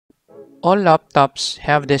All laptops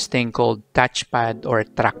have this thing called Touchpad or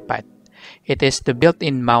Trackpad. It is the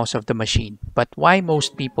built-in mouse of the machine, but why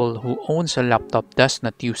most people who owns a laptop does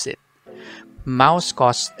not use it? Mouse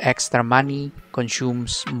costs extra money,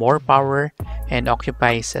 consumes more power, and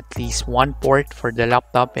occupies at least one port for the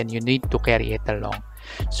laptop and you need to carry it along.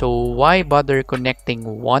 So why bother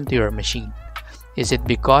connecting one to your machine? Is it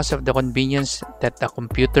because of the convenience that the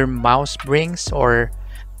computer mouse brings, or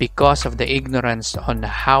because of the ignorance on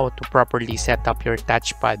how to properly set up your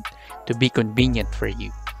touchpad to be convenient for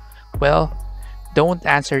you? Well, don't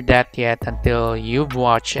answer that yet until you've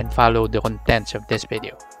watched and followed the contents of this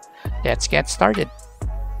video. Let's get started.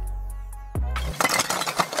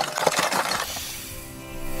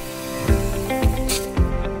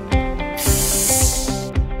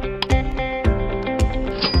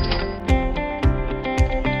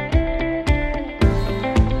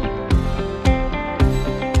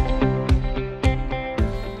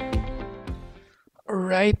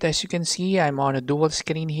 Alright, as you can see, I'm on a dual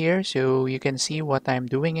screen here, so you can see what I'm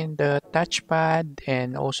doing in the touchpad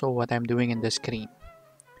and also what I'm doing in the screen.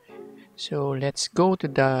 So let's go to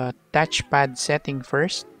the touchpad setting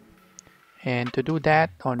first. And to do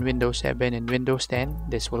that, on Windows 7 and Windows 10,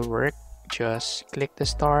 this will work. Just click the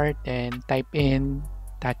start and type in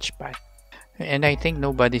touchpad. And I think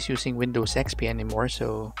nobody's using Windows XP anymore,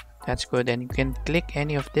 so that's good. And you can click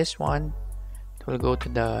any of this one. It will go to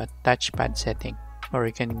the touchpad setting. Or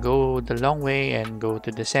you can go the long way and go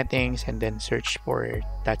to the settings and then search for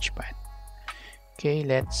touchpad. Okay,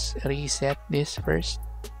 let's reset this first.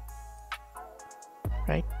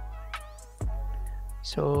 Right?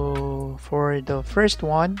 So for the first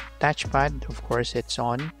one, touchpad, of course it's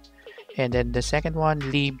on. And then the second one,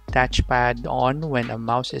 leave touchpad on when a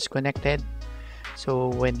mouse is connected. So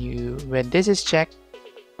when this is checked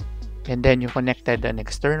and then you connected an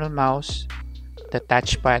external mouse, the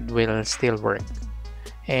touchpad will still work.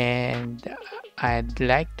 And I'd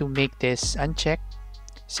like to make this unchecked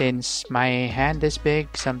since my hand is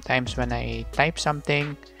big. Sometimes when I type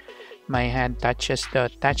something, my hand touches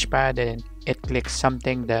the touchpad and it clicks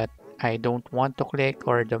something that I don't want to click,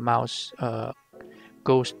 or the mouse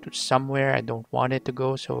goes to somewhere I don't want it to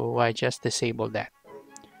go, so I just disable that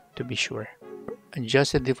to be sure.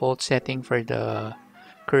 Adjust the default setting for the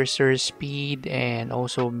cursor speed and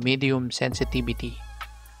also medium sensitivity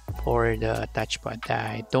for the touchpad.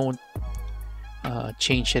 I don't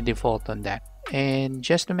change the default on that. And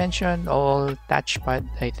just to mention, all touchpad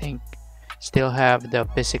I think still have the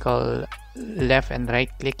physical left and right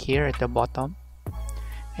click here at the bottom,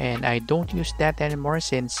 and I don't use that anymore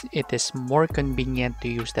since it is more convenient to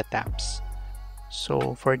use the taps.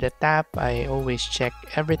 So for the tap, I always check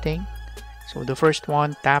everything. So the first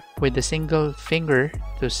one, tap with the single finger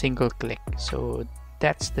to single click. So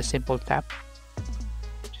that's the simple tap,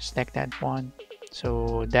 just like that one.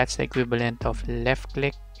 So that's the equivalent of left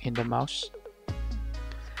click in the mouse,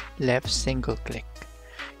 left single click.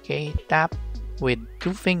 Okay, tap with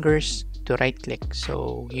two fingers to right click.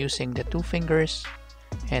 So using the two fingers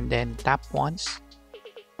and then tap once.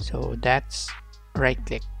 So that's right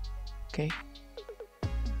click. Okay,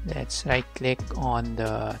 that's right click on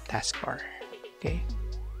the taskbar. Okay,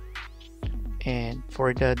 and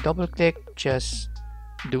for the double click, just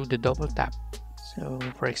do the double tap. So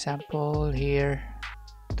for example here,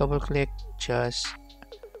 double click, just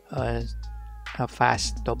a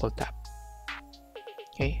fast double tap.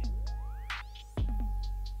 Okay,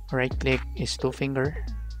 right click is two finger.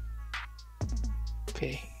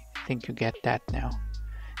 Okay, I think you get that now.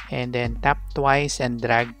 And then tap twice and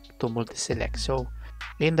drag to multiselect. So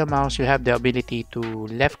in the mouse you have the ability to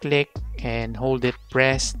left click and hold it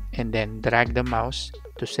pressed and then drag the mouse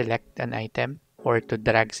to select an item or to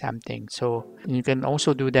drag something. So you can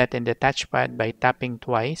also do that in the touchpad by tapping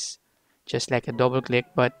twice, just like a double click,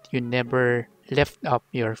 but you never lift up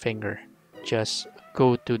your finger. Just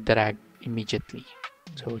go to drag immediately.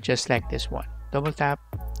 So just like this one, double tap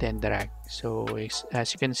then drag. So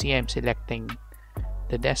as you can see, I'm selecting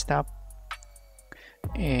the desktop,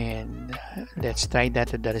 and let's try that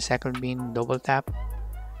to the recycle bin. Double tap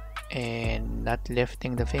and not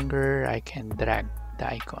lifting the finger, I can drag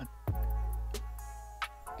the icon.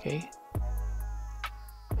 Okay,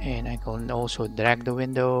 and I can also drag the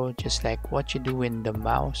window just like what you do in the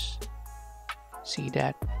mouse. See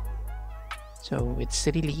that? So it's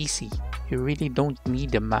really easy. You really don't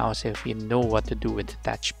need a mouse if you know what to do with the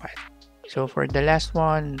touchpad. So for the last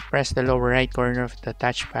one, press the lower right corner of the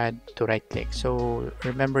touchpad to right click. So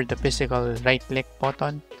remember the physical right click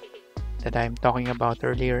button that I'm talking about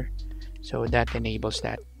earlier. So that enables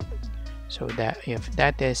that. So that if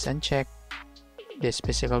that is unchecked, this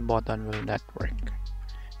physical button will not work.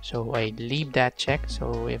 So I leave that check.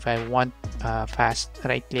 So if I want fast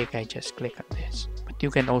right click, I just click on this. But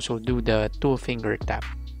you can also do the 2-finger tap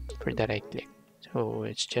for the right click. So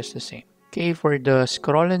it's just the same. Okay, for the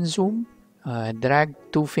scroll and zoom, drag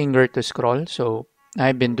 2-finger to scroll. So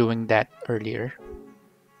I've been doing that earlier.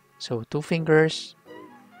 So 2 fingers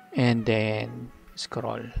and then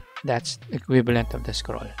scroll. That's equivalent of the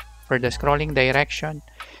scroll. For the scrolling direction,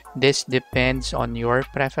 this depends on your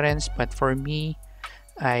preference, but for me,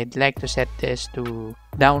 I'd like to set this to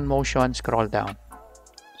down motion, scroll down.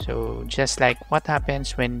 So just like what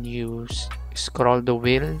happens when you scroll the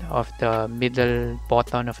wheel of the middle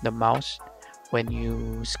button of the mouse. When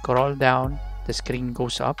you scroll down, the screen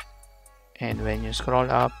goes up, and when you scroll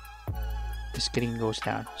up, the screen goes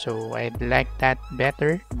down. So I'd like that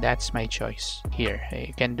better. That's my choice here.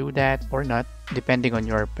 You can do that or not depending on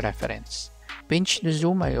your preference. Pinch to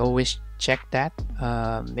zoom, I always check that.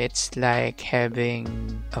 It's like having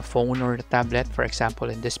a phone or a tablet. For example,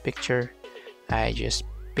 in this picture, I just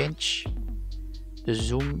pinch to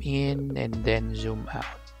zoom in and then zoom out.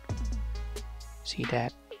 See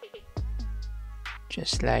that?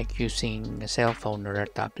 Just like using a cell phone or a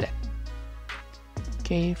tablet.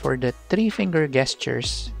 Okay, for the 3-finger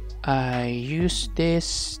gestures, I use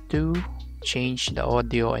this to change the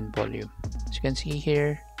audio and volume. As you can see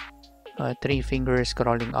here, 3 fingers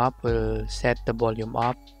scrolling up will set the volume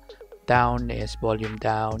up, down is volume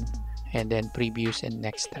down, and then previews and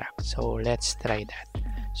next track. So let's try that.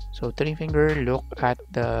 So 3-finger, look at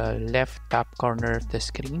the left top corner of the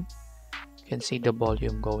screen. You can see the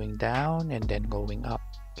volume going down and then going up.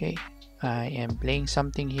 Okay, I am playing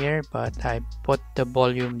something here, but I put the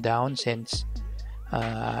volume down since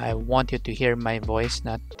I want you to hear my voice,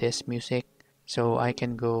 not this music. So I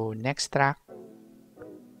can go next track.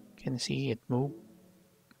 You can see it move.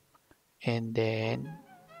 And then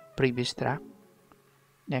previous track.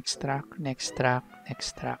 Next track, next track,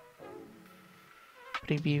 next track.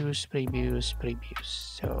 Previews, previews, previews.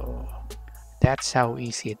 So that's how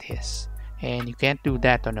easy it is. And you can't do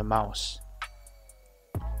that on a mouse.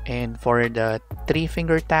 And for the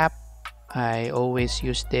 3-finger tap, I always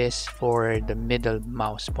use this for the middle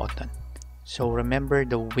mouse button. So remember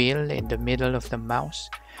the wheel in the middle of the mouse,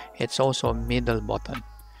 it's also a middle button.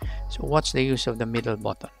 So what's the use of the middle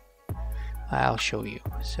button? I'll show you.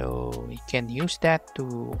 So you can use that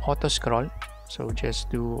to auto scroll. So just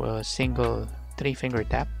do a single 3-finger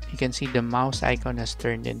tap. You can see the mouse icon has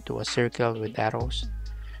turned into a circle with arrows.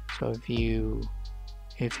 So if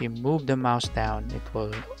you move the mouse down, it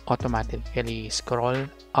will automatically scroll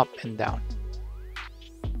up and down.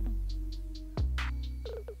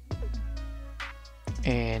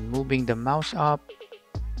 And moving the mouse up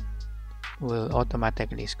will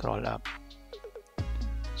automatically scroll up.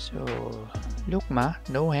 So look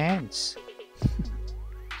no hands.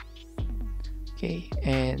 Okay,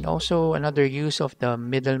 and also another use of the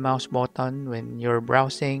middle mouse button when you're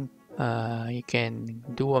browsing, you can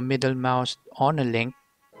do a middle mouse on a link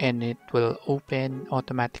and it will open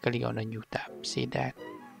automatically on a new tab. See that?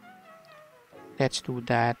 Let's do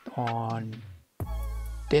that on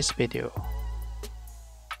this video.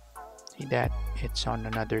 See that? It's on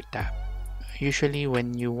another tab. Usually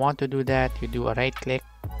when you want to do that, you do a right click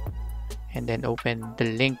and then open the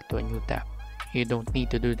link to a new tab. You don't need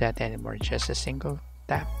to do that anymore. Just a single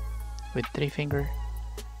tap with 3-finger,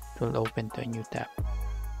 it will open to a new tab.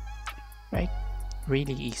 Right?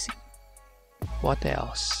 Really easy. What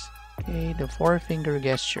else? Okay, the 4-finger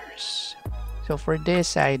gestures. So for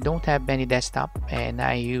this, I don't have any desktop and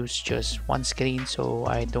I use just one screen, so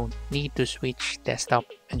I don't need to switch desktop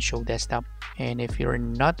and show desktop. And if you're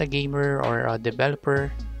not a gamer or a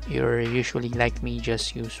developer, you're usually like me,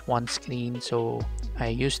 just use one screen. So I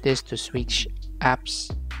use this to switch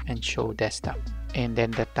apps and show desktop. And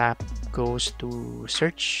then the tap goes to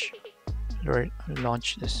search or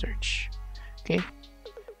launch the search. Okay.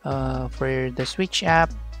 For the switch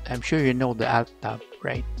app, I'm sure you know the Alt tab,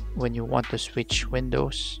 right? When you want to switch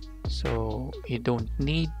windows. So you don't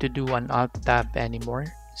need to do an Alt tab anymore,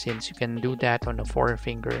 since you can do that on a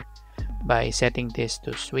 4-finger by setting this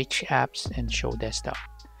to switch apps and show desktop.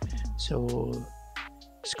 So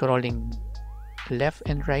scrolling left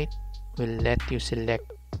and right will let you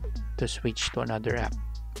select to switch to another app,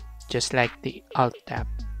 just like the Alt tab.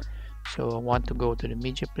 So I want to go to the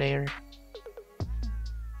media player.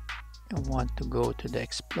 I want to go to the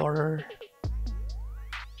Explorer.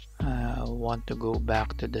 I want to go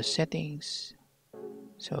back to the settings.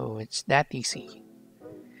 So it's that easy.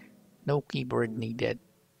 No keyboard needed.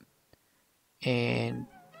 And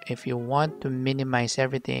if you want to minimize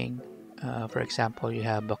everything, for example, you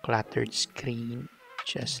have a cluttered screen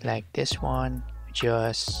just like this one,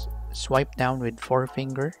 just swipe down with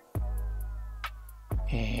forefinger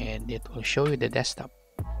and it will show you the desktop.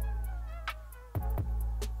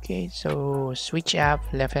 Okay, so switch app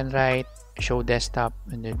left and right, show desktop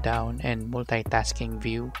and then down, and multitasking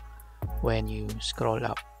view when you scroll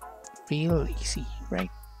up. Real easy, right?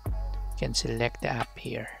 You can select the app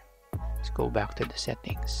here. Let's go back to the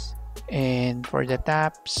settings. And for the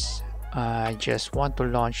tabs, I just want to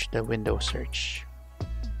launch the window search.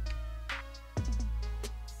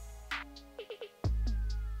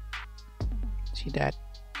 See that?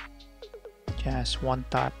 Just one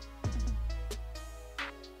tap.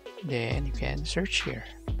 Then you can search here.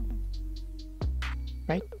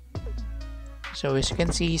 Right? So as you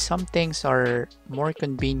can see, some things are more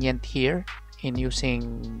convenient here in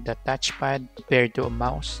using the touchpad compared to a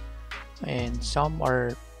mouse, and some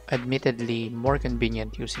are admittedly more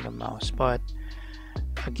convenient using a mouse. But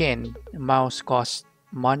again, a mouse costs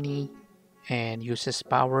money and uses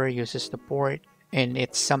power, uses the port, and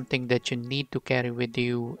it's something that you need to carry with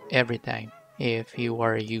you every time if you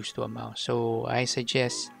are used to a mouse. So I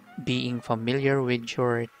suggest being familiar with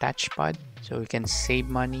your touchpad so you can save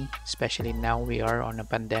money, especially now we are on a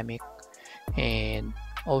pandemic. And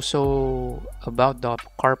also about the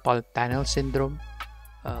carpal tunnel syndrome,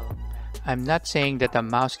 I'm not saying that a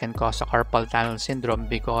mouse can cause a carpal tunnel syndrome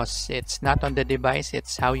because it's not on the device,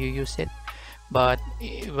 it's how you use it. But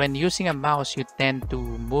when using a mouse, you tend to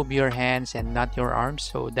move your hands and not your arms,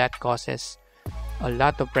 so that causes a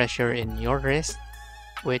lot of pressure in your wrist,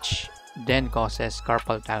 which then causes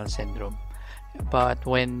carpal tunnel syndrome. But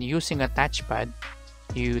when using a touchpad,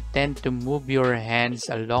 you tend to move your hands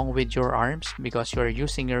along with your arms because you're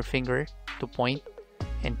using your finger to point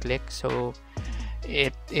and click, so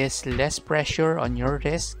it is less pressure on your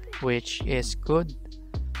wrist, which is good,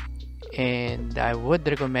 and I would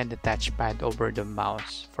recommend the touchpad over the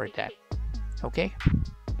mouse for that. Okay?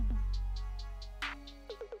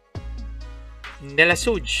 Nella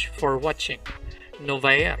Suj for watching.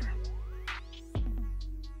 Novair.